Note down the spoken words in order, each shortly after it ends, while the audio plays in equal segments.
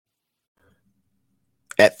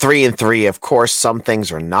At 3-3, of course, some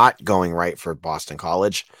things are not going right for Boston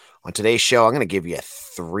College. On today's show, I'm going to give you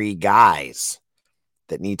three guys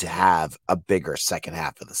that need to have a bigger second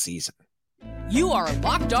half of the season. You are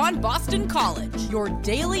Locked On Boston College, your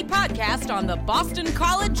daily podcast on the Boston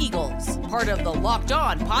College Eagles, part of the Locked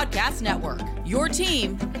On Podcast Network, your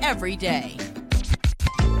team every day.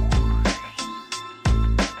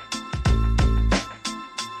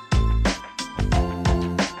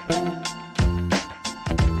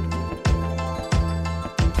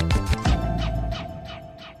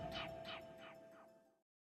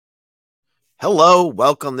 Hello,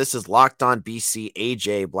 welcome. This is Locked On BC.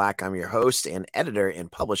 AJ Black. I'm your host and editor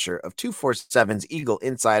and publisher of 247's Eagle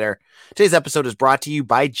Insider. Today's episode is brought to you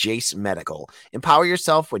by Jase Medical. Empower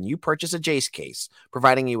yourself when you purchase a Jase case,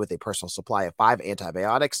 providing you with a personal supply of 5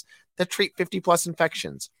 antibiotics that treat 50-plus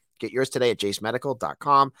infections. Get yours today at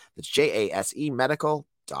jasemedical.com. That's J-A-S-E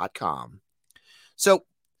medical.com. So,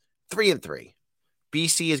 3-3.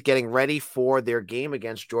 BC is getting ready for their game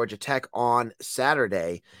against Georgia Tech on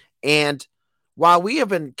Saturday, and while we have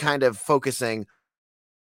been kind of focusing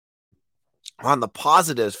on the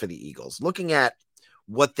positives for the Eagles, looking at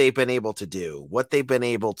what they've been able to do, what they've been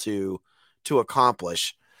able to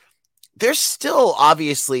accomplish, there's still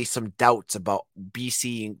obviously some doubts about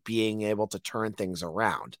BC being able to turn things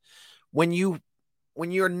around. When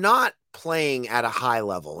you're not playing at a high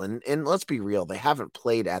level, and let's be real, they haven't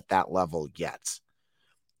played at that level yet.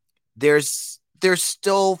 There's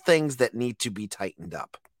still things that need to be tightened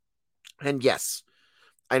up. And yes,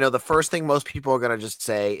 I know the first thing most people are going to just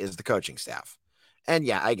say is the coaching staff. And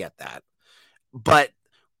yeah, I get that. But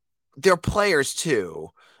they're players too.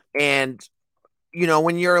 And, you know,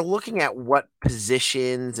 when you're looking at what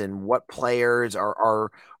positions and what players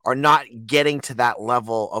are not getting to that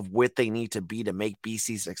level of what they need to be to make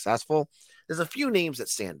BC successful, there's a few names that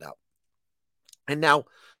stand up. And now,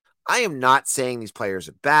 I am not saying these players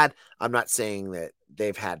are bad. I'm not saying that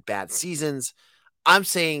they've had bad seasons. I'm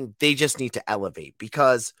saying they just need to elevate,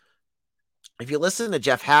 because if you listen to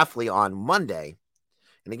Jeff Hafley on Monday,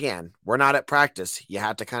 and again, we're not at practice, you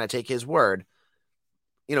have to kind of take his word.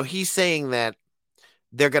 You know, he's saying that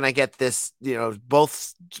they're going to get this, you know,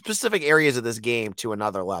 both specific areas of this game to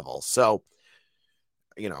another level. So,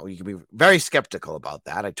 you know, you can be very skeptical about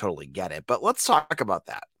that. I totally get it. But let's talk about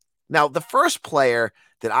that. Now, the first player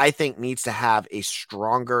that I think needs to have a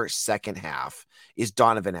stronger second half is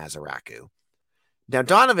Donovan Azaraku. Now,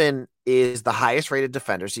 Donovan is the highest rated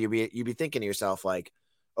defender, so you'd be thinking to yourself, like,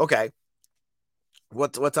 okay,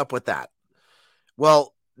 what's up with that?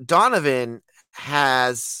 Well, Donovan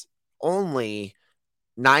has only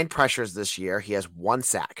 9 pressures this year. He has 1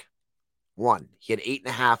 sack. 1. He had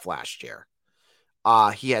 8.5 last year.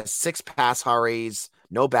 He has 6 pass hurries,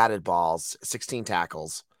 no batted balls, 16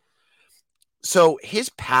 tackles. So his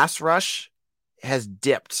pass rush has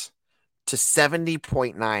dipped to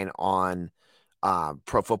 70.9 on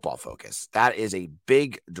Pro Football Focus. That is a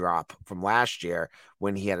big drop from last year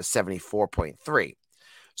when he had a 74.3.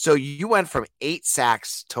 So you went from 8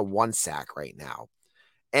 sacks to 1 sack right now.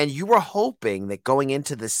 And you were hoping that going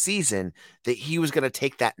into the season that he was going to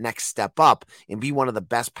take that next step up and be one of the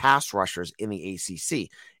best pass rushers in the ACC.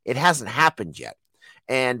 It hasn't happened yet.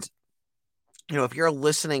 And, you know, if you're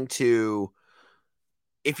listening to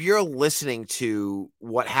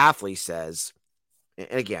what Hafley says, and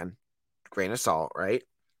again, grain of salt, right?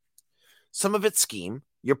 Some of it's scheme.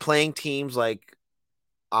 You're playing teams like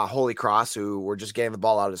Holy Cross, who were just getting the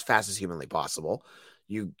ball out as fast as humanly possible.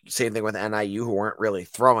 Same thing with NIU, who weren't really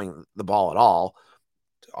throwing the ball at all.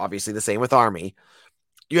 Obviously, the same with Army.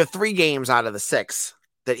 You have 3 games out of the 6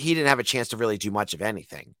 that he didn't have a chance to really do much of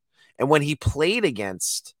anything. And when he played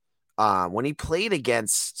against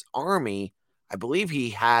Army, I believe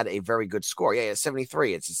he had a very good score. Yeah,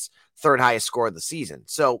 73. It's his 3rd highest score of the season.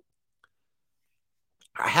 So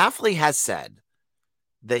Hafley has said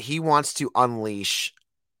that he wants to unleash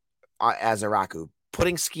Azaraku,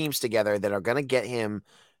 putting schemes together that are going to get him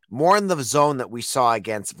more in the zone that we saw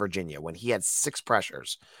against Virginia when he had 6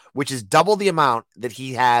 pressures, which is double the amount that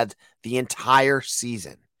he had the entire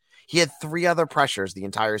season. He had 3 other pressures the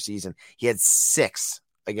entire season. He had 6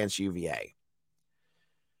 against UVA.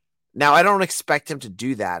 Now, I don't expect him to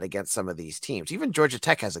do that against some of these teams. Even Georgia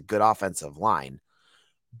Tech has a good offensive line.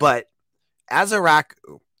 But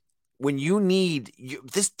Azaraku, when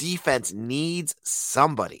this defense needs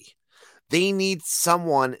somebody. They need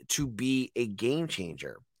someone to be a game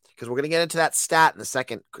changer, because we're going to get into that stat in the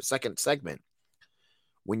second segment.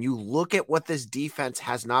 When you look at what this defense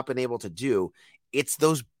has not been able to do, It's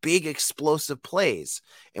those big explosive plays.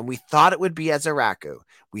 And we thought it would be Ezeraku.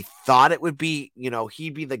 We thought it would be,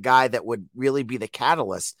 he'd be the guy that would really be the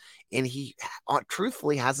catalyst. And he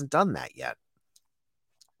truthfully hasn't done that yet.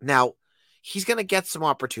 Now, he's going to get some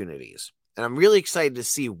opportunities. And I'm really excited to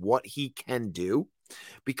see what he can do,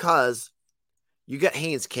 because you got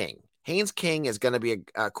Haynes King. Haynes King is going to be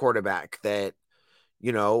a quarterback that,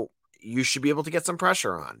 you should be able to get some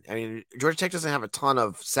pressure on. I mean, Georgia Tech doesn't have a ton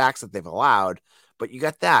of sacks that they've allowed, but you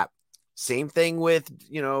got that. Same thing with,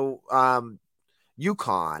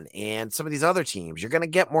 UConn and some of these other teams. You're going to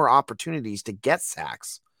get more opportunities to get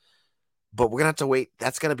sacks, but we're going to have to wait.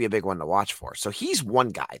 That's going to be a big one to watch for. So he's one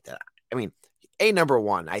guy that, number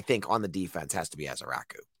one, I think, on the defense has to be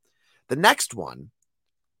Ezeraku. The next one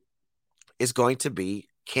is going to be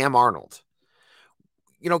Cam Arnold.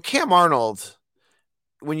 Cam Arnold,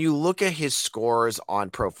 when you look at his scores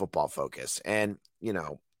on Pro Football Focus, and,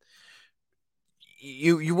 you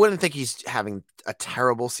wouldn't think he's having a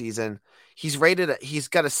terrible season. He's got a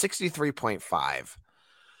 63.5.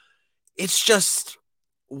 It's just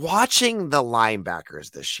watching the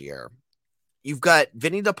linebackers this year. You've got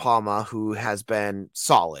Vinny DePalma, who has been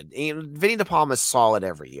solid. Vinny DePalma is solid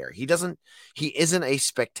every year. He isn't a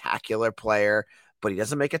spectacular player, but he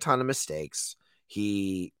doesn't make a ton of mistakes.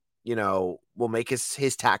 He, will make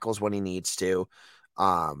his tackles when he needs to.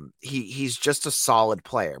 He's just a solid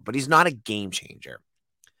player, but he's not a game changer.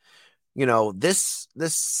 This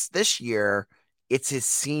year, it's his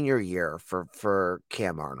senior year for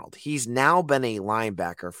Cam Arnold. He's now been a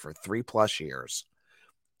linebacker for 3+ years.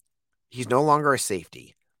 He's no longer a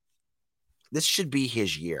safety. This should be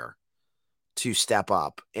his year to step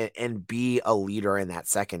up and be a leader in that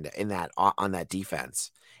on that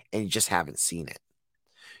defense. And you just haven't seen it.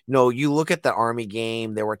 You look at the Army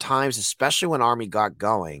game, there were times, especially when Army got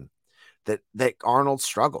going, that Arnold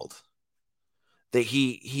struggled. That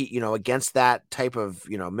he against that type of,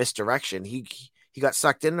 misdirection, he got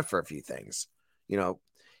sucked in for a few things.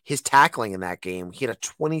 His tackling in that game, he had a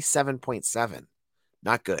 27.7.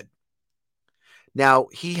 Not good. Now,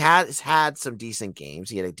 he has had some decent games.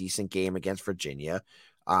 He had a decent game against Virginia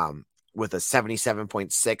with a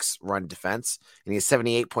 77.6 run defense, and he has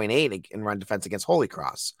 78.8 in run defense against Holy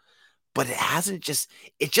Cross. But it just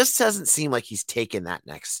doesn't seem like he's taken that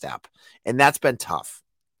next step, and that's been tough.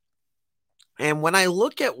 And when I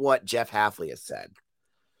look at what Jeff Hafley has said,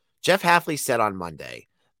 Jeff Hafley said on Monday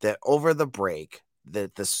that over the break,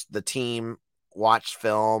 that the team watched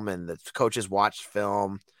film and the coaches watched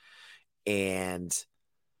film, and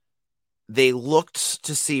they looked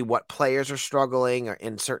to see what players are struggling or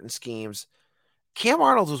in certain schemes. Cam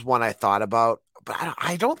Arnold was one I thought about, but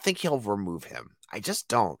I don't think he'll remove him. I just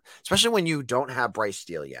don't, especially when you don't have Bryce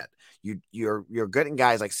Steele yet. You're getting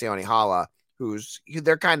guys like Sione Hala,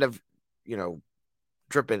 they're kind of,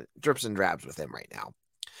 drips and drabs with him right now.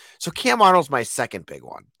 So Cam Arnold's my second big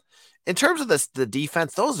one. In terms of the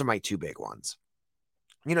defense, those are my two big ones.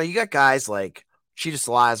 You got guys like Cheetah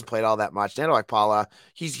Salah hasn't played all that much. Nando Akpala,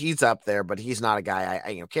 he's up there, but he's not a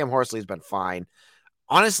guy. Cam Horsley's been fine.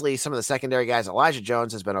 Honestly, some of the secondary guys, Elijah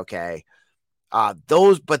Jones has been okay.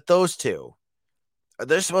 Those two,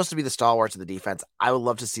 they're supposed to be the stalwarts of the defense. I would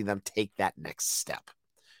love to see them take that next step.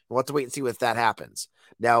 We'll have to wait and see if that happens.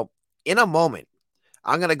 Now, in a moment,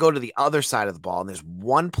 I'm going to go to the other side of the ball, and there's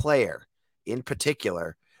one player in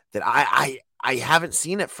particular that I haven't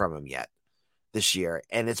seen it from him yet this year,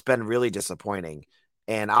 and it's been really disappointing.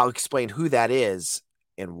 And I'll explain who that is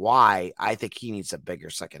and why I think he needs a bigger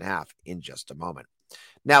second half in just a moment.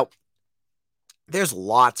 Now, there's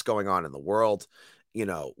lots going on in the world,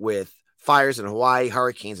 with fires in Hawaii,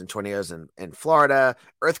 hurricanes and tornadoes in Florida,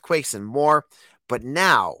 earthquakes and more. But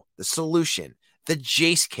now the solution, the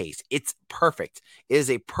Jase case, it's perfect. It is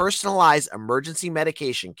a personalized emergency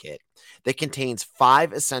medication kit that contains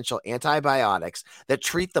 5 essential antibiotics that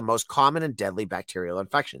treat the most common and deadly bacterial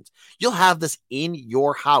infections. You'll have this in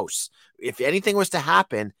your house. If anything was to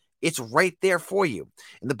happen, it's right there for you.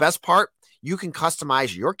 And the best part, you can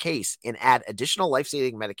customize your case and add additional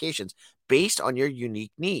life-saving medications based on your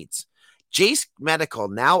unique needs. Jase Medical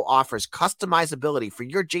now offers customizability for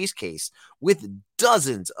your Jase case with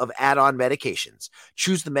dozens of add-on medications.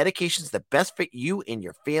 Choose the medications that best fit you and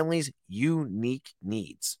your family's unique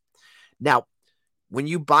needs. Now, when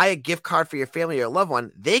you buy a gift card for your family or loved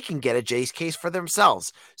one, they can get a Jase case for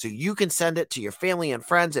themselves. So you can send it to your family and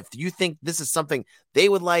friends. If you think this is something they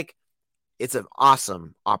would like, it's an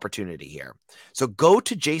awesome opportunity here. So go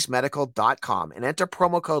to jasemedical.com and enter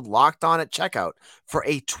promo code LOCKEDON at checkout for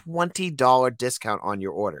a $20 discount on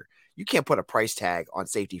your order. You can't put a price tag on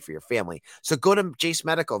safety for your family. So go to Jase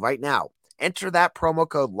Medical right now. Enter that promo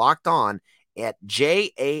code LOCKEDON at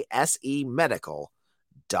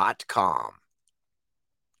jasemedical.com.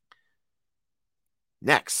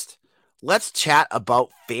 Next, let's chat about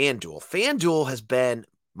FanDuel. FanDuel has been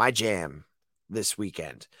my jam this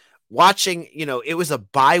weekend. Watching, it was a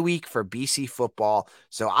bye week for BC football,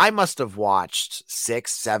 so I must have watched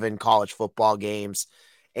 6-7 college football games,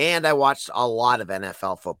 and I watched a lot of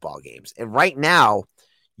NFL football games. And right now,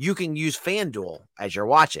 you can use FanDuel as you're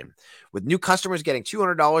watching, with new customers getting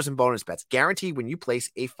 $200 in bonus bets guaranteed when you place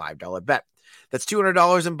a $5 bet. That's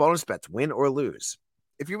 $200 in bonus bets, win or lose.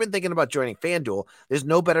 If you've been thinking about joining FanDuel, there's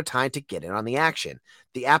no better time to get in on the action.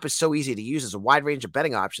 The app is so easy to use. There's a wide range of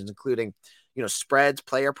betting options, including spreads,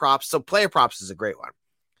 player props. So player props is a great one.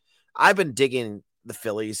 I've been digging the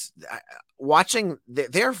Phillies. Watching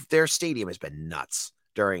their stadium has been nuts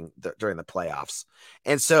during the playoffs.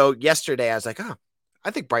 And so yesterday I was like,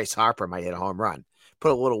 I think Bryce Harper might hit a home run.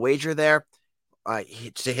 Put a little wager there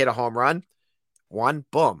to hit a home run. One,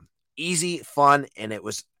 boom. Easy, fun, and it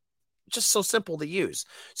was just so simple to use.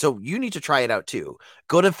 So you need to try it out too.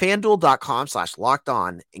 Go to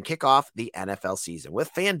FanDuel.com/lockedon and kick off the NFL season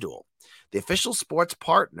with FanDuel, the official sports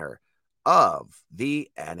partner of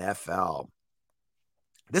the NFL.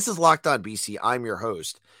 This is Locked On BC. I'm your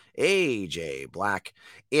host, AJ Black,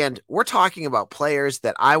 and we're talking about players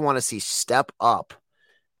that I want to see step up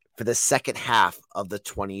for the second half of the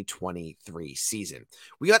 2023 season.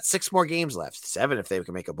 We got 6 more games left, 7 if they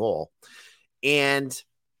can make a bowl. And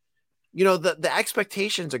the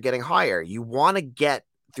expectations are getting higher. You want to get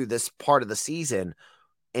through this part of the season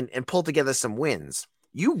and pull together some wins.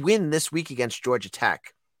 You win this week against Georgia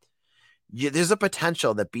Tech, there's a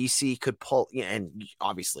potential that BC could pull, and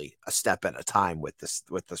obviously a step at a time with this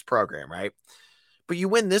program, right? But you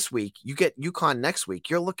win this week, you get UConn next week.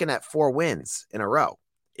 You're looking at 4 wins in a row.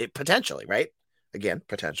 It potentially, right? Again,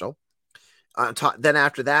 potential. Then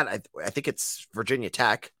after that, I think it's Virginia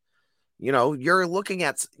Tech. You're looking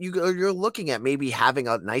at maybe having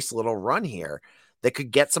a nice little run here that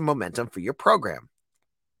could get some momentum for your program.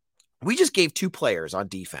 We just gave 2 players on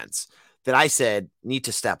defense that I said need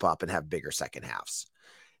to step up and have bigger second halves.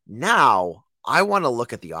 Now I want to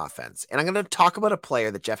look at the offense, and I'm going to talk about a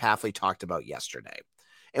player that Jeff Hafley talked about yesterday,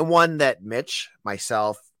 and one that Mitch,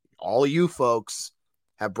 myself, all you folks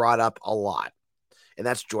have brought up a lot, and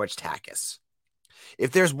that's George Takis.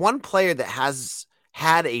 If there's one player that has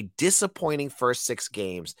had a disappointing first 6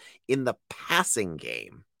 games in the passing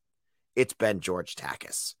game, it's been George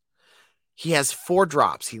Takis. He has 4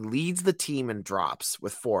 drops. He leads the team in drops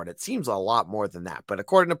with 4, and it seems a lot more than that. But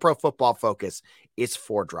according to Pro Football Focus, it's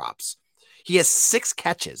 4 drops. He has 6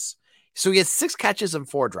 catches. So he has 6 catches and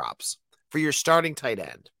 4 drops for your starting tight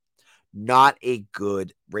end. Not a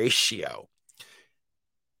good ratio.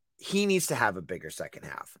 He needs to have a bigger second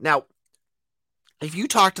half. Now, if you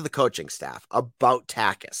talk to the coaching staff about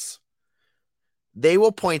Takis, they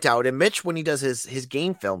will point out, and Mitch, when he does his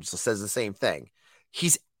game films, says the same thing.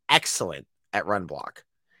 He's excellent at run block.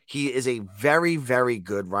 He is a very, very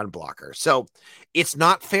good run blocker. So it's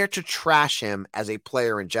not fair to trash him as a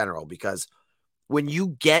player in general, because when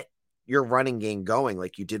you get your running game going,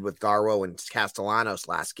 like you did with Garwo and Castellanos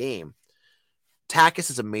last game,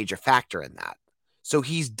 Takis is a major factor in that. So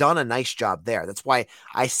he's done a nice job there. That's why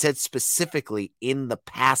I said specifically in the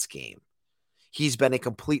pass game, he's been a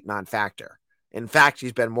complete non-factor. In fact,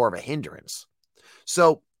 he's been more of a hindrance.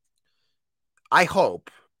 So I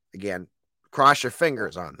hope, again, cross your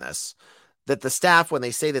fingers on this, that the staff, when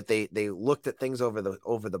they say that they looked at things over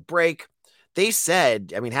the break, they said,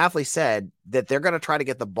 Hafley said that they're going to try to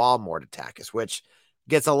get the ball more to Takis, which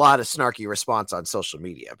gets a lot of snarky response on social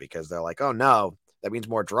media because they're like, oh no, that means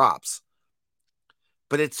more drops.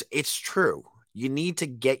 But it's true. You need to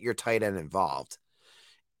get your tight end involved.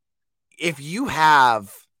 If you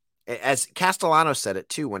have, as Castellano said it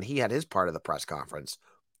too when he had his part of the press conference,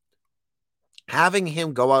 having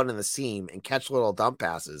him go out in the seam and catch little dump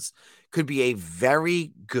passes could be a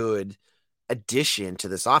very good addition to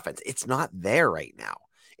this offense. It's not there right now.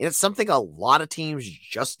 And it's something a lot of teams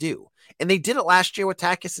just do. And they did it last year with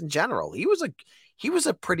Takis in general. He was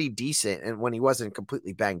a pretty decent, and when he wasn't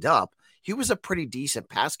completely banged up, he was a pretty decent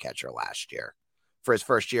pass catcher last year for his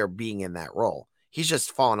first year being in that role. He's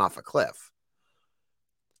just fallen off a cliff.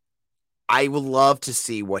 I would love to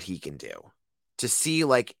see what he can do. To see,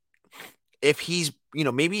 like, if he's,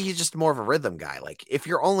 maybe he's just more of a rhythm guy. Like, if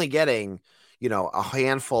you're only getting, a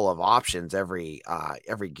handful of options every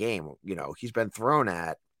game, he's been thrown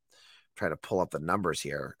at, try to pull up the numbers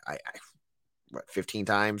here. 15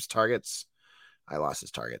 times targets? I lost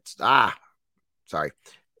his targets. Sorry.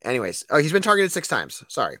 Anyways, he's been targeted 6 times.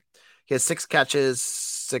 Sorry. He has 6 catches,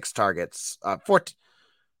 6 targets,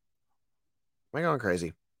 Am I going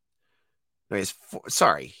crazy? No,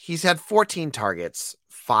 he's had 14 targets,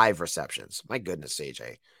 5 receptions. My goodness,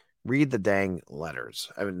 AJ. Read the dang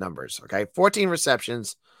numbers, okay? 14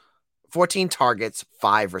 receptions, 14 targets,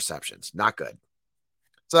 5 receptions. Not good.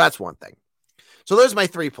 So that's one thing. So those are my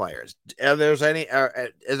 3 players. Is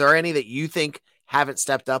there any that you think haven't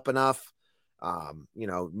stepped up enough?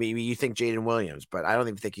 Maybe you think Jaden Williams, but I don't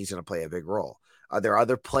even think he's going to play a big role. Are there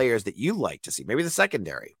other players that you like to see? Maybe the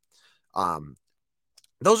secondary.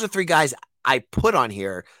 Those are 3 guys I put on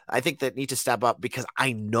here, I think, that need to step up because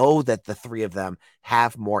I know that the 3 of them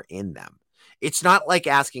have more in them. It's not like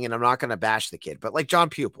asking, and I'm not going to bash the kid, but like John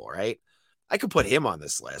Pupil, right? I could put him on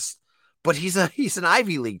this list, but he's an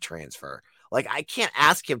Ivy League transfer. Like, I can't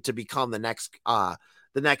ask him to become the next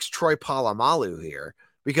Troy Polamalu here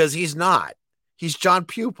because he's not. He's John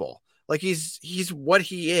Pupil. Like, he's what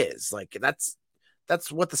he is. Like, that's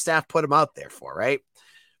what the staff put him out there for, right?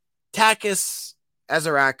 Takis,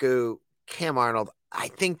 Ezeraku, Cam Arnold, I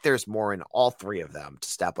think there's more in all 3 of them to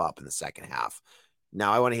step up in the second half.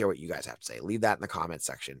 Now, I want to hear what you guys have to say. Leave that in the comment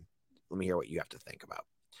section. Let me hear what you have to think about.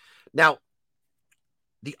 Now,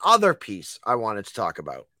 the other piece I wanted to talk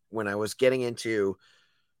about when I was getting into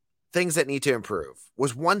things that need to improve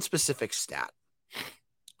was one specific stat.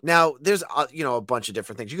 Now, there's a bunch of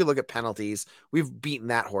different things. You could look at penalties. We've beaten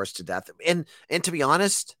that horse to death. And to be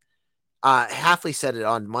honest, Hafley said it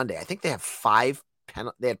on Monday. I think they have 5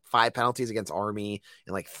 penalties against Army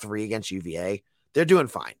and like 3 against UVA. They're doing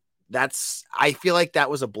fine. I feel like that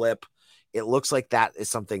was a blip. It looks like that is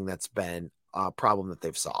something that's been a problem that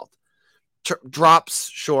they've solved. Drops,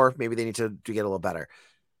 sure, maybe they need to get a little better.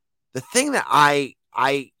 The thing that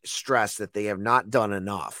I stress that they have not done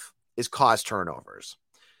enough is cause turnovers.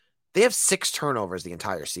 They have 6 turnovers the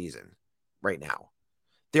entire season right now.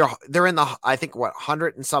 They're in the, I think,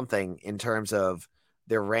 100 and something in terms of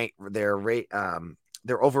their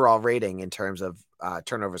overall rating in terms of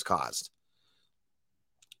turnovers caused.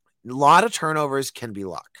 A lot of turnovers can be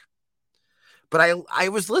luck. But I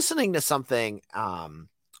was listening to something. I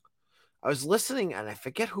was listening, and I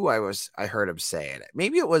forget who I heard him say it.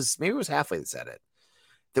 Maybe it was Hafley that said it.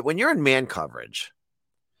 That when you're in man coverage,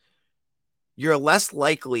 you're less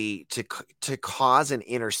likely to cause an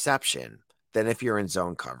interception than if you're in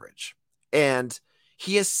zone coverage. And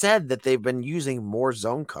he has said that they've been using more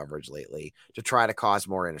zone coverage lately to try to cause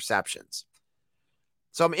more interceptions.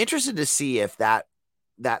 So I'm interested to see if that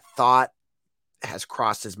thought has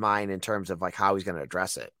crossed his mind in terms of like how he's going to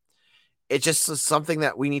address it. It's just something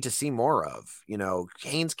that we need to see more of.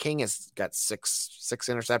 Haynes King has got six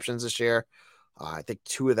interceptions this year. I think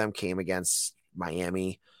 2 of them came against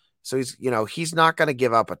Miami. So he's not going to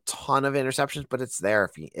give up a ton of interceptions, but it's there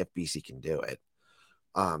if BC can do it.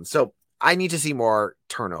 So I need to see more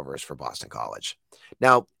turnovers for Boston College.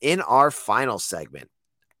 Now, in our final segment,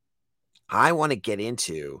 I want to get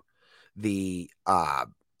into the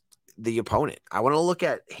opponent. I want to look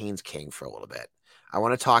at Haynes King for a little bit. I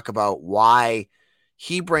want to talk about why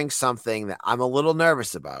he brings something that I'm a little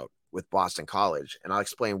nervous about with Boston College, and I'll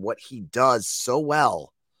explain what he does so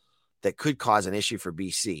well that could cause an issue for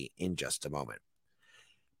BC in just a moment.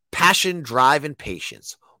 Passion, drive, and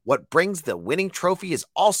patience. What brings the winning trophy is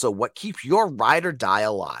also what keeps your ride or die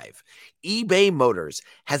alive. eBay Motors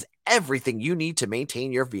has everything you need to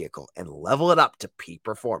maintain your vehicle and level it up to peak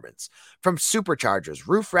performance. From superchargers,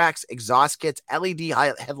 roof racks, exhaust kits, LED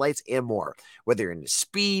headlights, and more. Whether you're into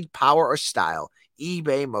speed, power, or style,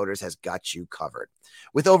 eBay Motors has got you covered.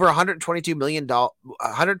 With over 122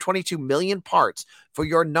 million parts for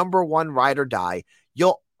your number one ride or die,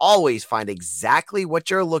 you'll always find exactly what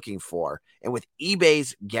you're looking for. And with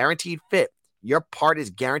eBay's Guaranteed Fit, your part is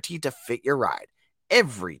guaranteed to fit your ride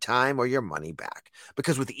every time or your money back.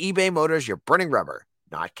 Because with eBay Motors, you're burning rubber,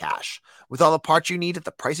 not cash. With all the parts you need at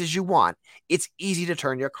the prices you want, it's easy to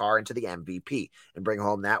turn your car into the MVP and bring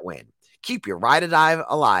home that win. Keep your ride or die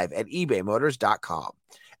alive at ebaymotors.com.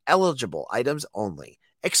 Eligible items only.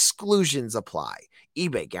 Exclusions apply.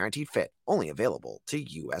 eBay Guaranteed Fit, only available to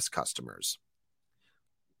U.S. customers.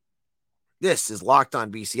 This is Locked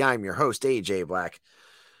On BC. I'm your host, AJ Black.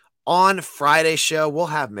 On Friday's show, we'll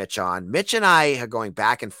have Mitch on. Mitch and I are going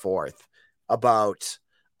back and forth about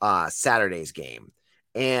Saturday's game.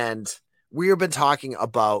 And we've been talking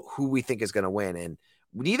about who we think is going to win. And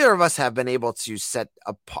neither of us have been able to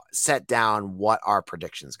set down what our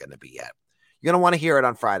prediction is going to be yet. You're going to want to hear it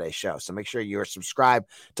on Friday's show. So make sure you're subscribed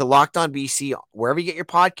to Locked On BC wherever you get your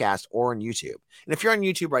podcast or on YouTube. And if you're on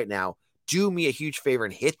YouTube right now, do me a huge favor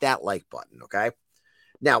and hit that like button, okay?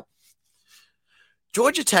 Now,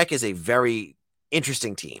 Georgia Tech is a very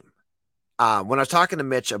interesting team. When I was talking to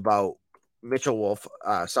Mitch about Mitchell Wolf.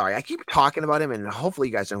 Sorry, I keep talking about him, and hopefully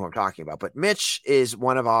you guys know who I'm talking about. But Mitch is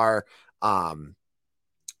one of our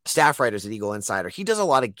staff writers at Eagle Insider. He does a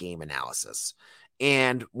lot of game analysis.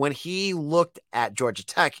 And when he looked at Georgia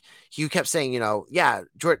Tech, he kept saying,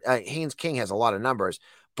 Haynes King has a lot of numbers,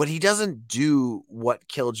 but he doesn't do what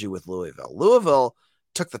killed you with Louisville. Louisville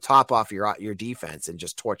took the top off your defense and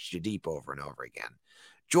just torched you deep over and over again.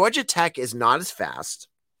 Georgia Tech is not as fast,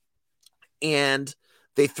 and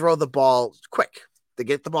they throw the ball quick. They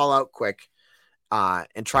get the ball out quick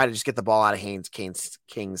and try to just get the ball out of Haynes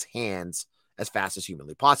King's hands as fast as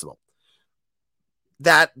humanly possible.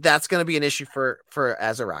 That's going to be an issue for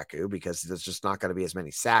Azaraku because there's just not going to be as many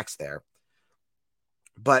sacks there.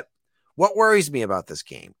 But what worries me about this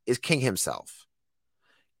game is King himself.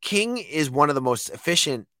 King is one of the most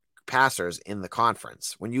efficient passers in the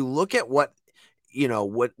conference. When you look at where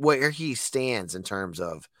he stands in terms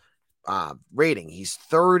of rating, he's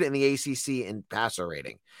third in the ACC in passer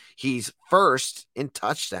rating. He's first in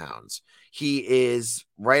touchdowns. He is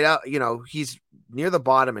right out, he's near the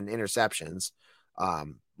bottom in interceptions.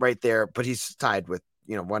 Right there, but he's tied with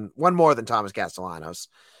one more than Thomas Castellanos.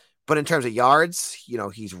 But in terms of yards,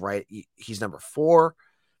 he's right. He's number 4.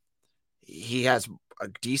 He has a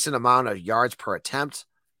decent amount of yards per attempt.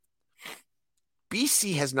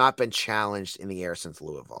 BC has not been challenged in the air since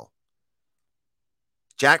Louisville.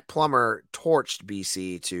 Jack Plummer torched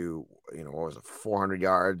BC to 400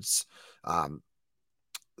 yards.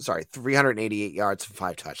 388 yards and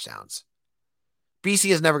 5 touchdowns.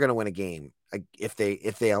 BC is never going to win a game if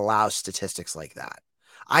they allow statistics like that.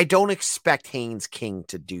 I don't expect Haynes King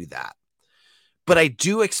to do that, but I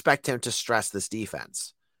do expect him to stress this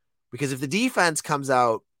defense, because if the defense comes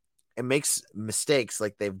out and makes mistakes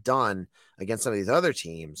like they've done against some of these other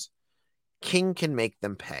teams, King can make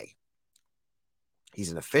them pay.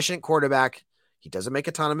 He's an efficient quarterback. He doesn't make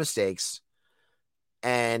a ton of mistakes,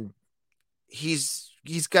 and he's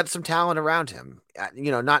got some talent around him,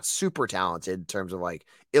 not super talented in terms of like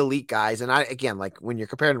elite guys. And when you're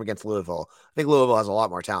comparing him against Louisville, I think Louisville has a lot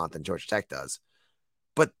more talent than Georgia Tech does.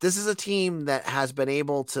 But this is a team that has been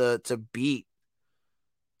able to beat,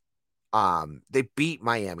 they beat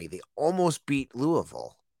Miami. They almost beat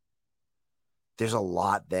Louisville. There's a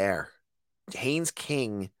lot there. Haynes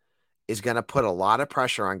King is going to put a lot of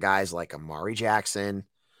pressure on guys like Amari Jackson,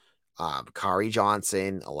 Kari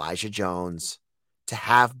Johnson, Elijah Jones, to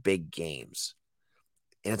have big games,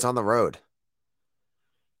 and it's on the road.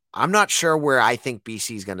 I'm not sure where I think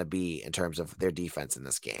BC is going to be in terms of their defense in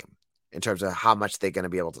this game, in terms of how much they're going to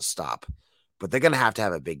be able to stop, but they're going to have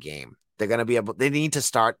a big game. They need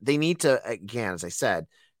to, again, as I said,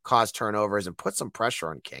 cause turnovers and put some pressure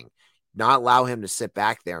on King, not allow him to sit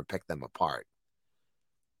back there and pick them apart.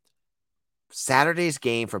 Saturday's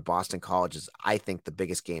game for Boston College is, I think, the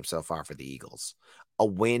biggest game so far for the Eagles. A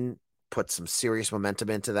win puts some serious momentum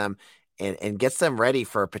into them and gets them ready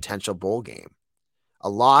for a potential bowl game. A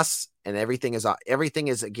loss and everything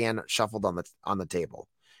is again shuffled on the table.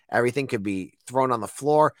 Everything could be thrown on the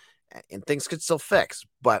floor and things could still fix,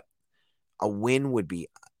 but a win would be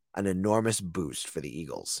an enormous boost for the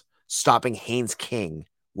Eagles. Stopping Haynes King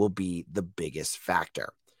will be the biggest factor.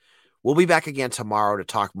 We'll be back again tomorrow to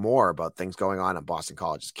talk more about things going on Boston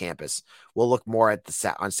College's campus. We'll look more at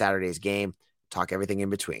on Saturday's game, talk everything in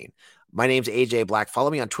between. My name's AJ Black. Follow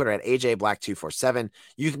me on Twitter at AJBlack247.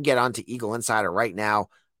 You can get onto Eagle Insider right now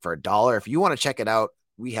for $1. If you want to check it out,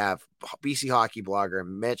 we have BC hockey blogger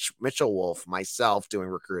Mitchell Wolf, myself doing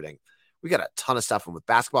recruiting. We got a ton of stuff, and with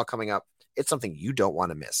basketball coming up, it's something you don't want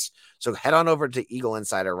to miss. So head on over to Eagle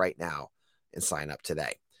Insider right now and sign up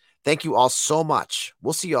today. Thank you all so much.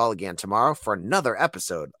 We'll see you all again tomorrow for another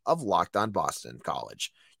episode of Locked On Boston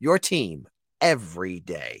College, your team every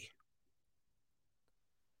day.